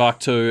towards the end of Arc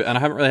 2, and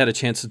I haven't really had a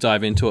chance to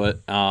dive into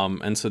it,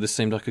 and so this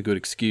seemed like a good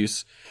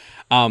excuse.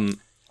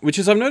 Which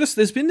is, I've noticed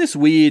there's been this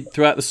weird,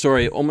 throughout the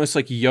story, almost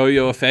like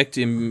yo-yo effect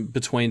in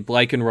between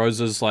Blake and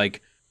Rose's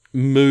like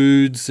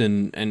moods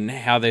and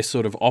how they're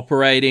sort of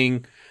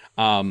operating.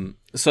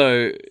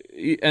 So,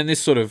 and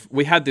this sort of,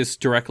 we had this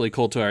directly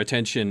called to our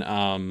attention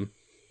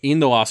in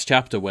the last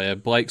chapter where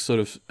Blake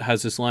sort of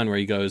has this line where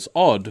he goes,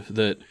 odd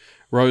that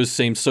Rose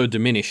seemed so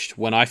diminished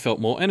when I felt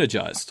more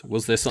energized.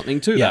 Was there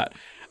something to that?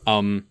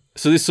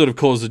 So this sort of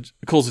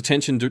calls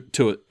attention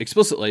to it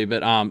explicitly,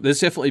 but there's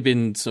definitely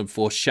been some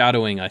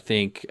foreshadowing, I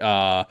think.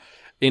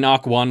 In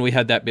Arc 1, we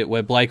had that bit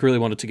where Blake really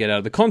wanted to get out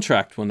of the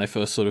contract when they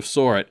first sort of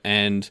saw it,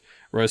 and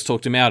Rose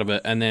talked him out of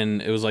it. And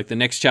then it was like the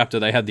next chapter,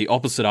 they had the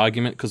opposite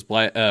argument because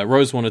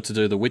Rose wanted to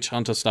do the witch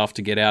hunter stuff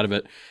to get out of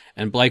it,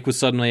 and Blake was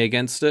suddenly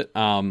against it.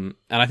 And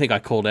I think I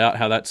called out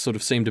how that sort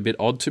of seemed a bit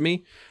odd to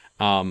me.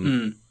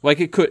 Like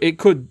it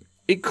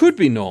could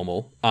be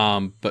normal,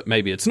 but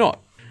maybe it's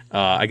not.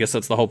 I guess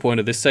that's the whole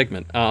point of this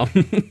segment.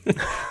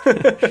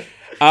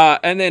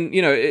 And then,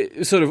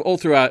 sort of all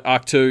throughout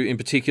Arc 2 in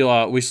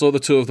particular, we saw the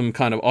two of them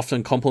kind of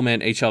often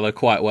complement each other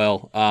quite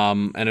well.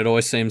 And it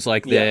always seems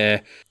like there's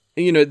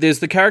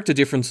the character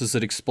differences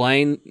that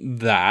explain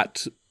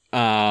that.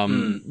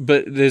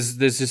 But there's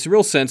this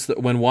real sense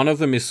that when one of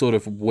them is sort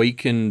of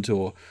weakened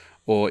or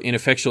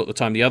ineffectual at the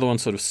time, the other one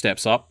sort of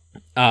steps up.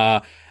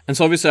 And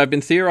so obviously I've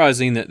been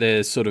theorizing that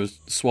they're sort of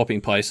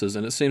swapping places,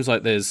 and it seems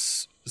like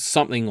there's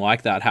something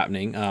like that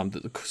happening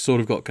that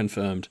sort of got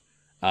confirmed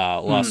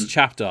last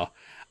chapter.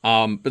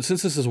 But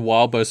since this is a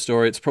Wildbow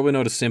story, it's probably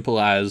not as simple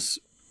as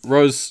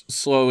Rose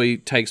slowly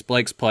takes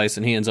Blake's place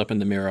and he ends up in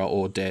the mirror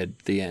or dead,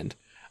 the end.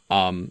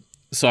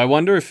 So I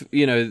wonder if,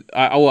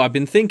 I've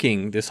been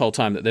thinking this whole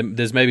time that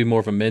there's maybe more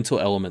of a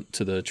mental element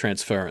to the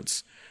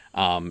transference.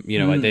 Like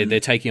they're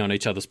taking on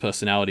each other's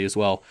personality as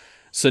well.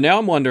 So now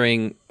I'm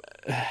wondering,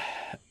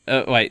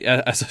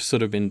 as I've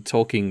sort of been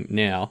talking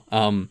now,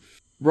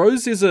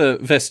 Rose is a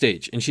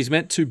vestige, and she's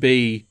meant to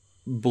be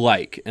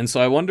Blake. And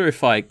so I wonder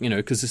if,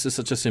 because this is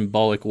such a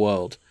symbolic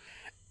world,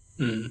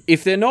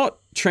 if they're not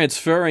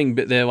transferring,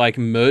 but they're,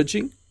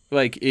 merging,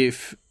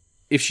 if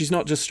she's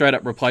not just straight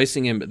up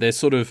replacing him, but they're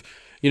sort of,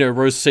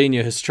 Rose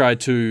Senior has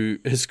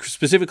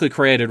specifically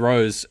created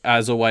Rose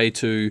as a way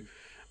to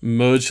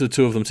merge the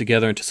two of them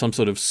together into some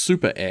sort of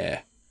super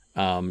heir.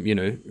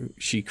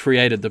 She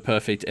created the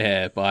perfect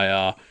heir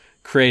by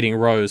creating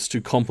Rose to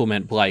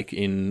complement Blake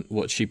in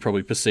what she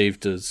probably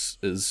perceived as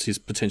his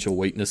potential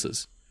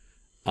weaknesses.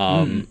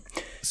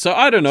 So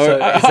I don't know. So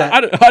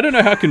I don't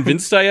know how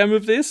convinced I am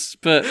of this,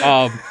 but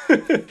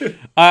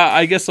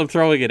I guess I'm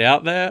throwing it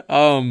out there.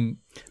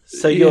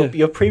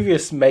 Your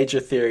previous major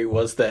theory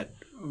was that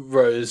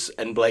Rose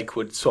and Blake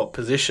would swap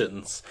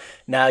positions.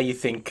 Now you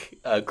think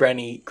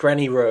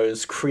Granny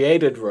Rose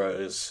created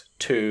Rose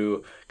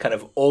to kind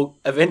of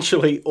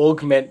eventually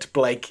augment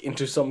Blake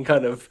into some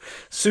kind of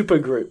super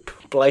group.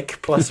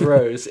 Blake plus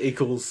Rose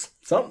equals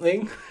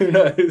something. Who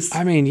knows?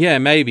 I mean, yeah,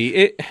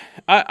 maybe.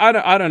 I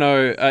don't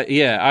know.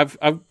 I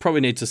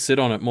probably need to sit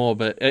on it more,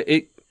 but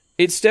it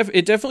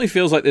definitely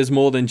feels like there's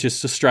more than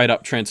just a straight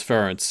up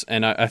transference,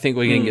 and I think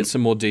we're going to get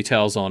some more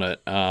details on it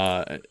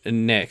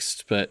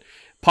next. But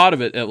part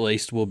of it, at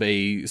least, will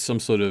be some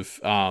sort of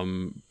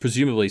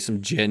presumably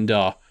some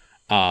gender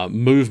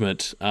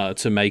movement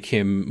to make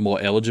him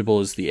more eligible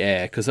as the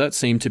heir, because that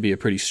seemed to be a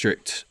pretty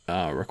strict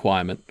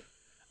requirement.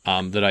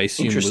 That I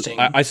assume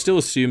I still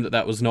assume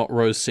that was not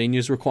Rose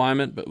Senior's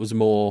requirement, but was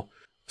more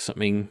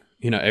something,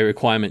 a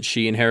requirement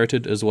she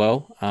inherited as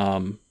well.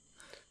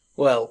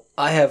 Well,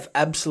 I have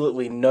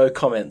absolutely no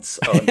comments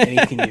on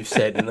anything you've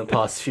said in the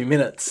past few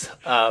minutes.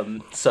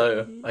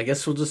 So I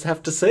guess we'll just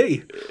have to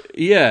see.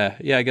 Yeah,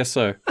 I guess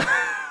so.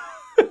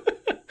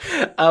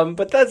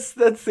 But that's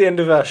the end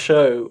of our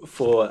show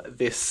for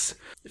this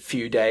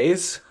few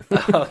days.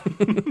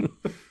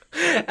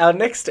 Our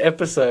next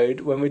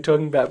episode, when we're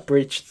talking about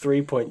Breach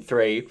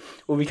 3.3,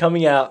 will be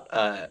coming out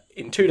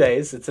in 2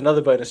 days. It's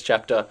another bonus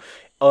chapter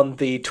on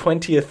the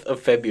 20th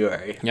of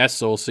February. Yes,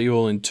 so we'll see you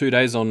all in 2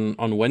 days on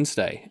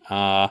Wednesday.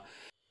 And,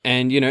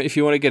 if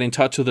you want to get in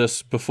touch with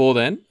us before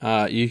then,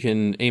 you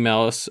can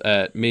email us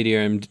at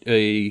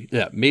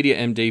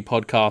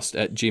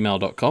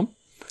mediamdpodcast@gmail.com.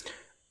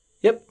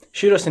 Yep.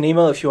 Shoot us an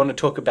email if you want to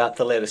talk about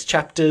the latest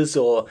chapters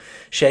or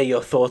share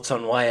your thoughts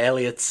on why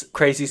Elliot's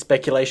crazy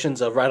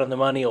speculations are right on the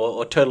money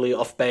or totally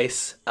off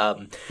base.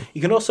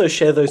 You can also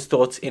share those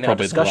thoughts in our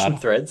discussion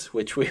threads,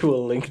 which we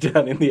will link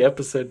down in the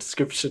episode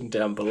description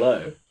down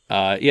below.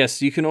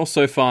 Yes, you can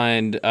also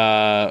find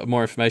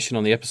more information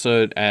on the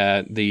episode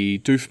at the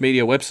Doof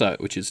Media website,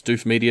 which is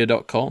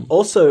doofmedia.com.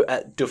 Also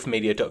at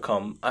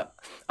doofmedia.com,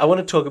 I want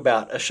to talk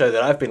about a show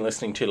that I've been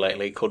listening to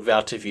lately called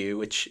Vow to View,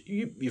 which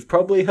you've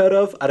probably heard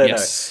of. I don't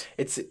know.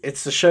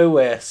 It's a show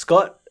where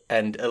Scott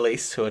and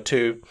Elise, who are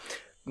two,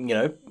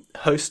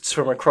 hosts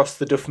from across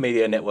the Doof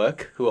Media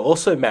network, who are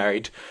also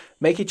married,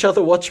 make each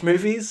other watch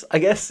movies, I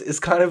guess, is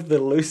kind of the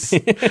loose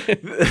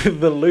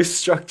the loose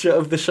structure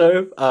of the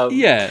show.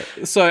 Yeah,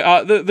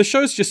 so the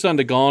show's just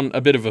undergone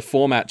a bit of a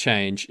format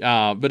change,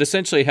 but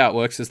essentially how it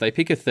works is they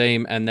pick a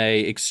theme and they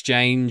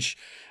exchange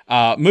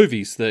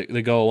movies that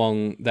go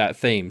along that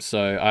theme.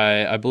 So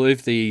I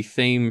believe the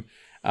theme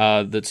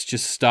that's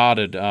just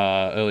started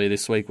earlier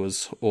this week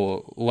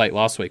or late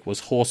last week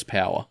was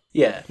Horsepower.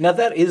 Yeah, now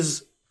that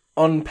is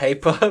on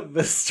paper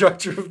the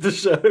structure of the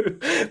show,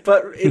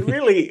 but it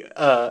really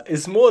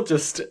is more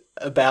just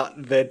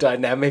about their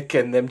dynamic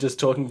and them just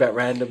talking about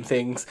random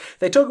things.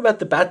 They talk about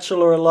The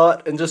Bachelor a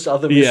lot and just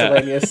other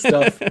miscellaneous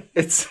stuff.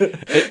 It's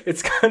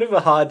kind of a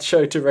hard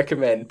show to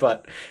recommend,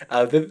 but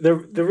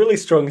the really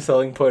strong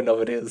selling point of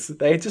it is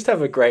they just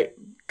have a great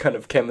kind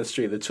of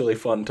chemistry that's really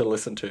fun to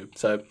listen to.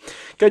 So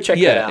go check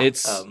that out.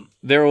 It's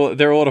they're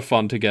a lot of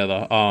fun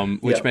together,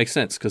 which makes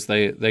sense because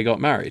they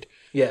got married.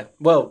 Yeah,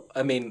 well,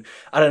 I mean,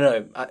 I don't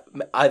know.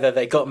 Either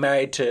they got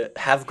married to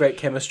have great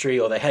chemistry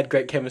or they had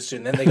great chemistry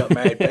and then they got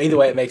married. But either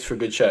way, it makes for a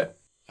good show.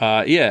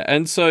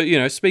 And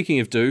so,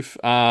 speaking of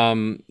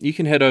Doof, you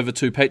can head over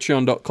to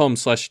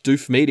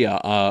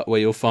patreon.com/doofmedia,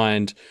 where you'll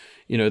find,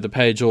 the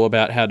page all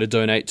about how to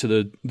donate to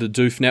the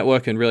Doof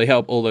Network and really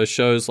help all those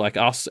shows like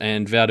us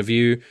and Vow to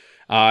View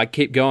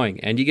keep going.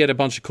 And you get a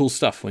bunch of cool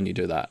stuff when you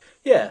do that.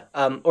 Yeah,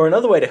 or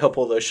another way to help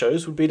all those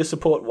shows would be to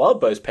support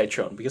Wildbow's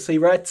Patreon, because he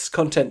writes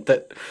content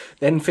that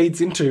then feeds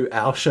into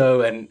our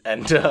show and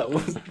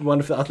one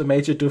of the other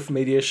major Doof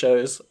Media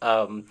shows.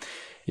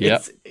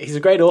 He's a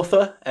great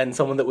author and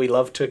someone that we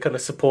love to kind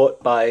of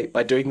support by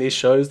doing these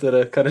shows that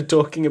are kind of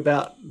talking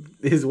about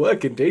his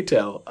work in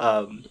detail.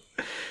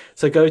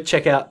 So go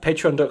check out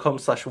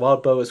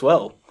patreon.com/wildbow as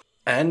well.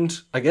 And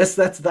I guess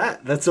that's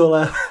that. That's all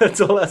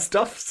our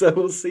stuff. So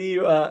we'll see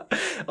you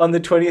on the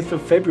 20th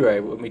of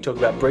February when we talk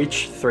about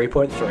Breach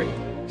 3.3.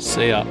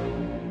 See ya.